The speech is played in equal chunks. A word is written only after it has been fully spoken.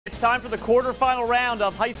It's time for the quarterfinal round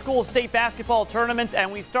of high school state basketball tournaments,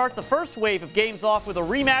 and we start the first wave of games off with a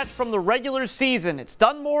rematch from the regular season. It's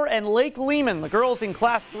Dunmore and Lake-Lehman, the girls in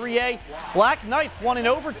Class 3A. Black Knights won in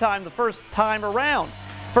overtime the first time around.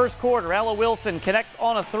 First quarter, Ella Wilson connects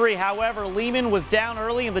on a three. However, Lehman was down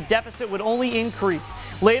early and the deficit would only increase.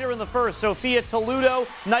 Later in the first, Sophia Toledo,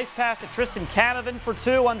 nice pass to Tristan Canavan for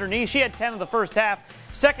two underneath. She had 10 in the first half.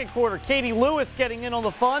 Second quarter, Katie Lewis getting in on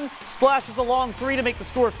the fun, splashes a long three to make the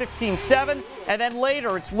score 15-7. And then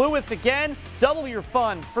later, it's Lewis again. Double your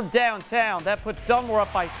fun from downtown. That puts Dunmore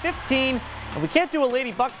up by 15. And we can't do a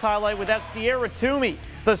Lady Bucks highlight without Sierra Toomey,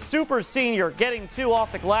 the super senior, getting two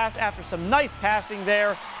off the glass after some nice passing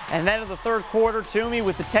there. And then in the third quarter, Toomey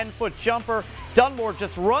with the 10-foot jumper. Dunmore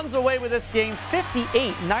just runs away with this game,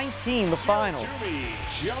 58-19 the final.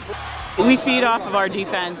 We feed off of our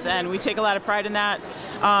defense, and we take a lot of pride in that.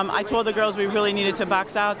 I told the girls we really needed to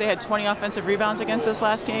box out. They had 20 offensive rebounds against us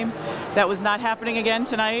last game. That was not happening again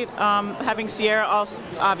tonight. Having Sierra also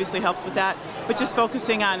obviously helps with that, but just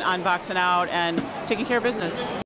focusing on boxing out and taking care of business.